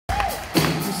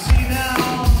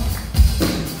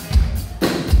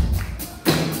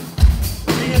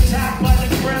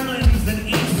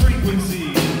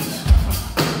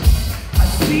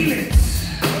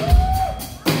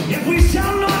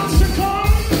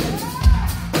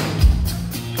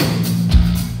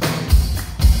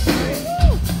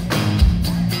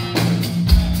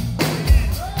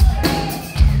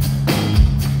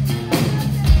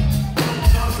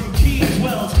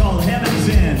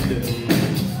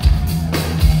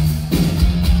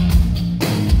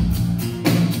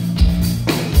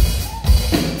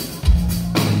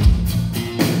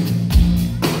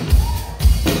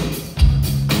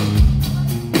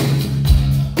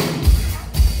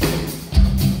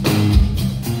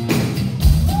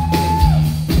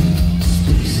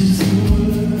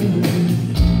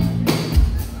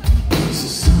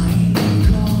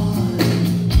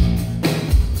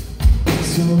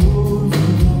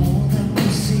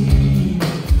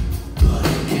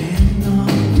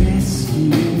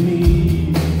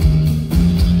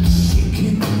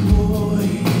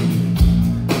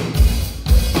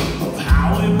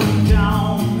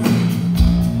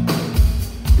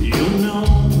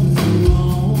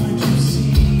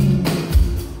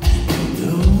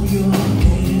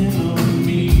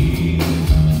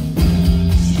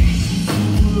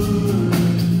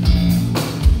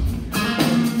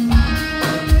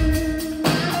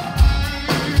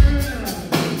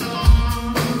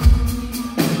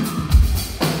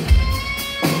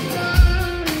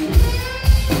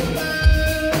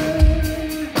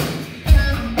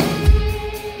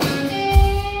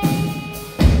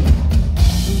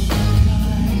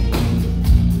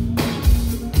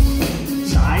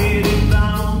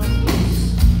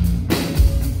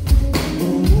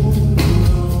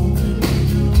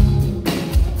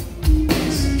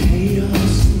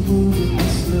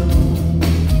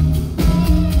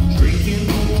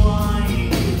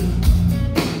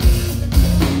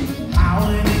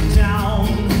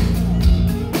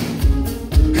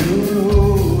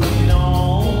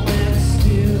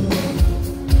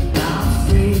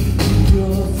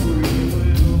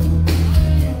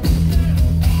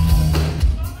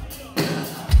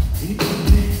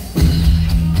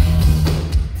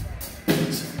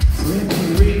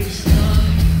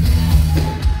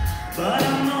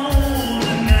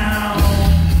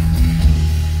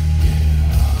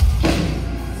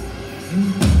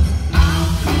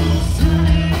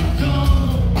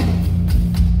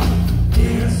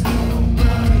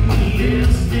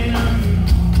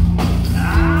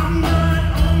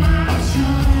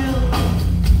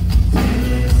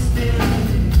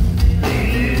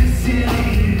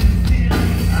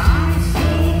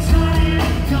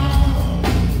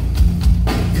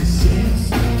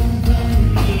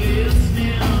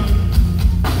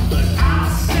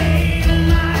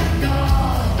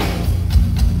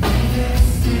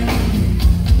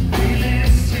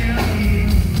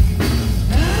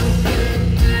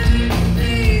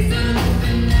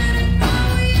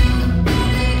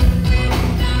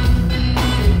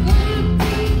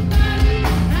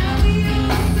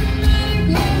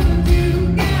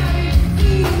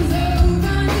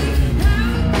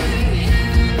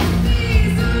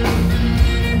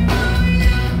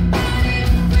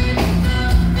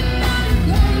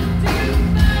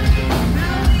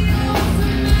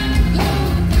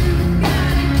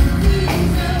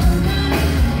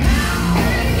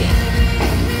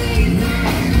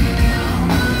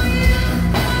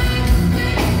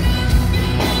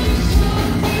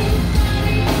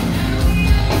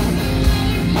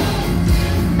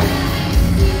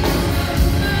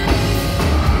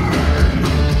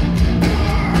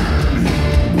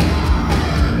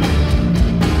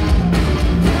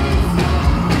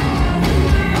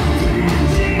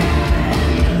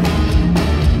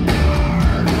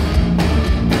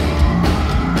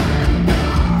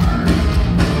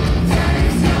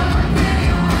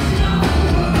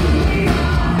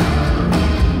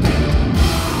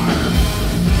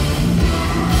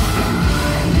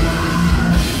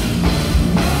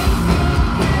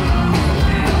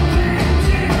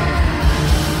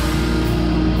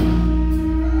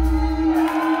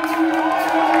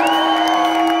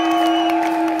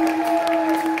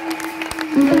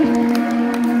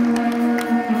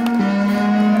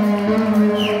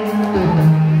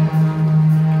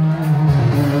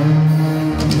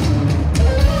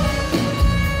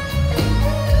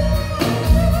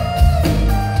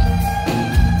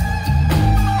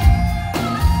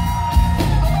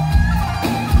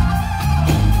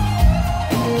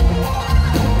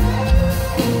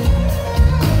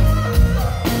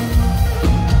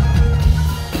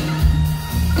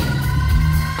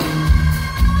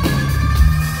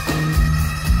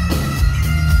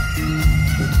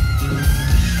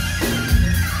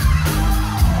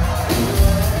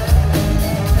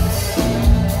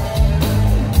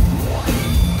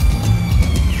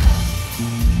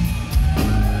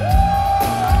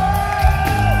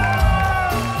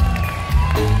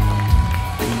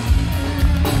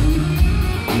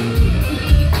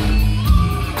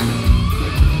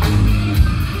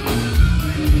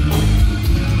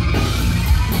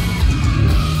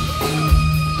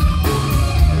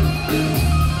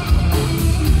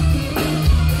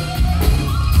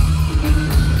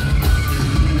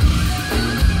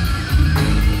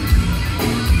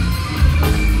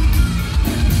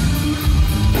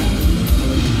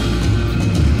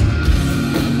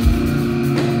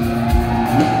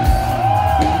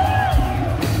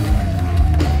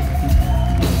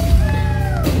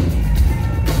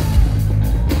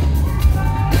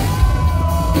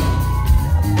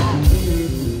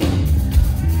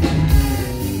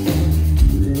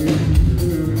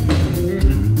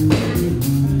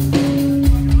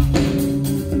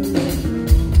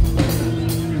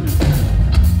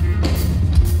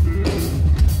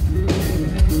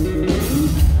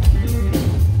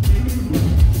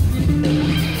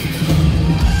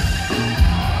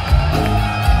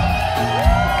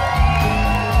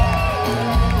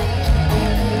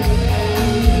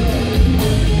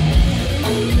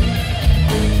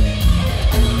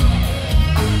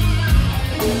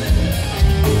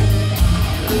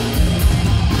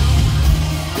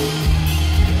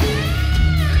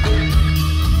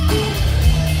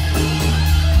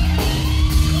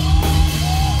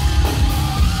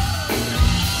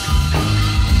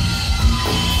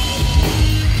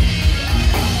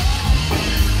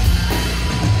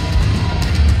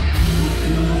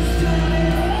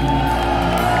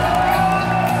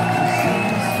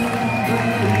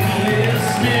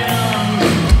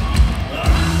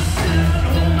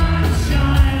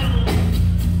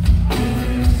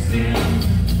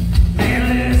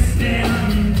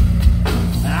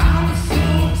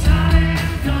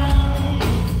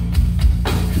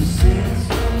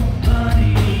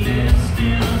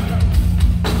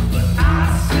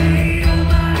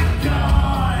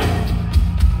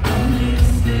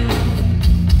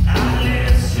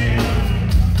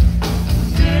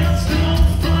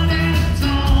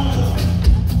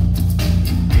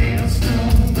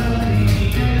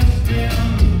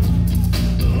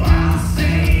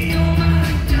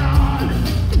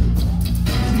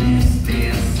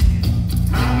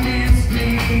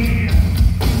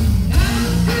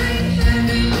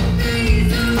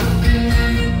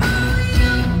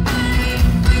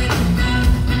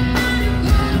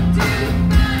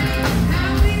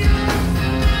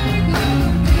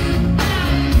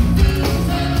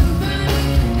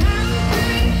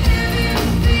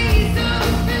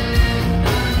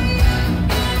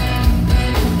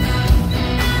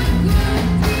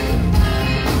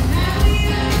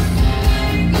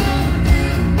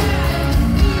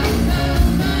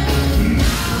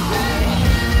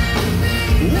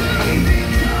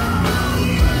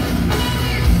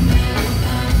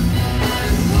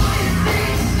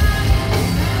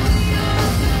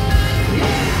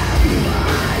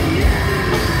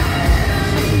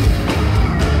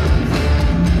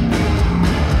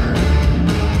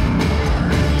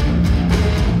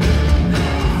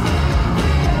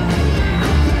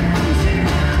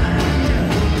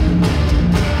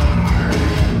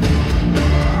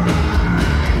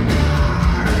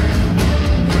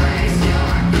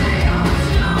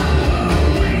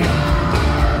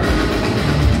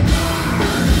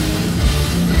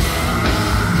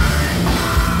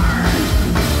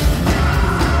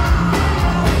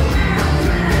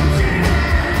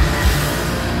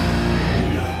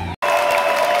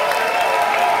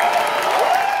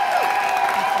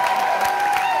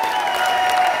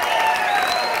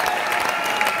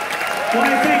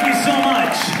Why, thank you so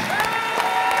much.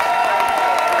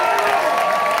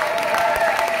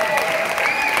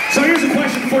 So here's a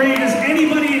question for you. Does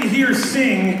anybody in here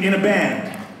sing in a band?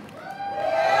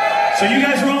 So you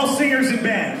guys are all singers in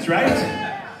bands,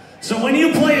 right? So when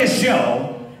you play a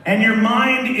show and your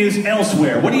mind is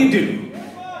elsewhere, what do?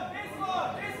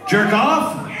 Jerk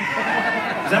off?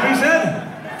 Is that what you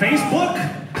said? Facebook?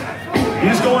 You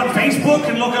just go on Facebook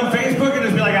and look on Facebook and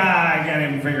just be like, I can't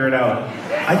even figure it out.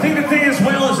 I think the thing as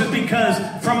well is because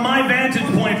from my vantage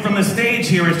point from the stage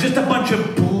here, it's just a bunch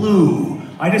of blue.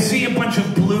 I just see a bunch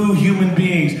of blue human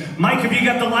beings. Mike, have you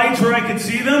got the lights where I can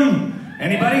see them?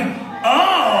 Anybody?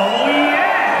 Oh,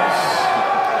 yes!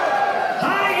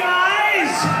 Hi,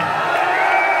 guys!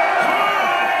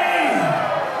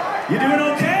 Hi! You doing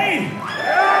okay?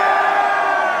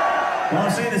 Well, I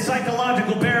say the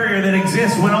psychological barrier that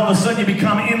exists when all of a sudden you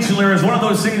become insular is one of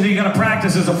those things that you got to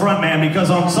practice as a frontman, because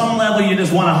on some level you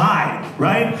just want to hide,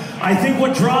 right? I think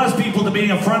what draws people to being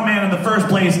a frontman in the first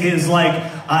place is like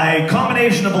a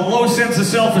combination of a low sense of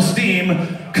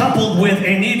self-esteem coupled with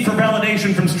a need for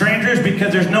validation from strangers,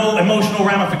 because there's no emotional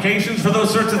ramifications for those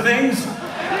sorts of things.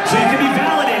 So you can be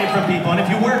validated from people, and if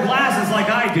you wear glasses like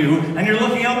I do, and you're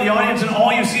looking out in the audience and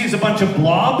all you see is a bunch of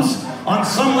blobs, on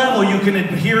some level you can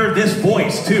hear this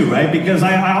voice too, right? Because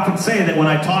I often say that when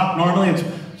I talk normally, it's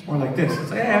more like this.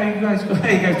 It's like, hey, you guys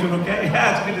doing okay?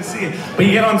 Yeah, it's good to see you. But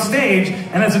you get on stage,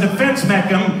 and as a defense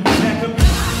mechanism,